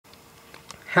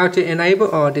How to enable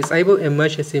or disable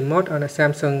emergency mode on the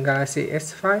Samsung Galaxy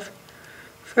S5.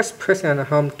 First, press on the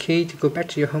home key to go back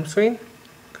to your home screen.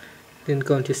 Then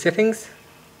go into settings.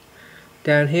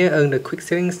 Down here on the quick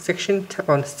settings section, tap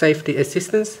on safety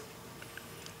assistance.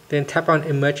 Then tap on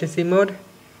emergency mode.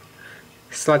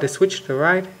 Slide the switch to the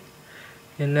right.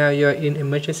 And now you're in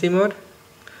emergency mode.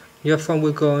 Your phone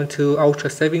will go into ultra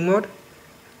saving mode.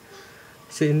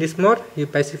 So in this mode, you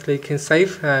basically can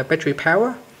save battery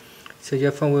power. So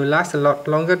your phone will last a lot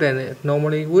longer than it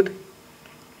normally would.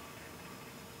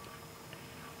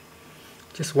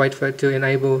 Just wait for it to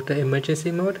enable the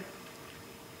emergency mode.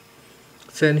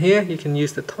 So in here you can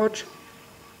use the torch.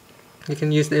 You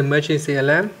can use the emergency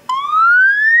alarm.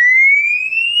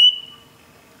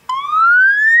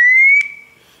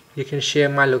 You can share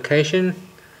my location.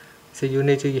 So you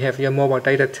need to have your mobile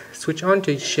data switch on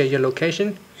to share your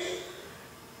location.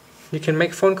 You can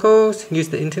make phone calls, use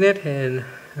the internet, and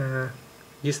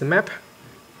use the map.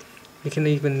 You can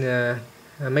even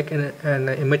make an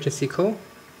emergency call.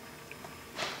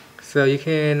 So you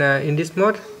can, in this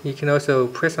mode, you can also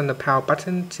press on the power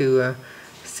button to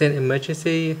send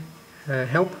emergency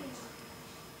help.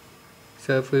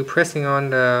 So if we're pressing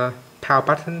on the power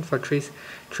button for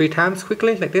three times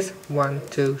quickly, like this, 1,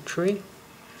 2, 3,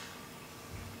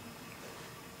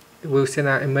 it will send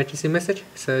out emergency message.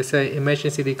 So say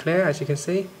emergency declare, as you can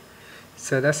see.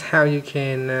 So that's how you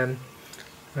can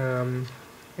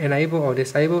enable or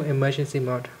disable emergency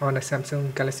mode on the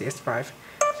Samsung Galaxy S5.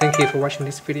 Thank you for watching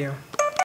this video.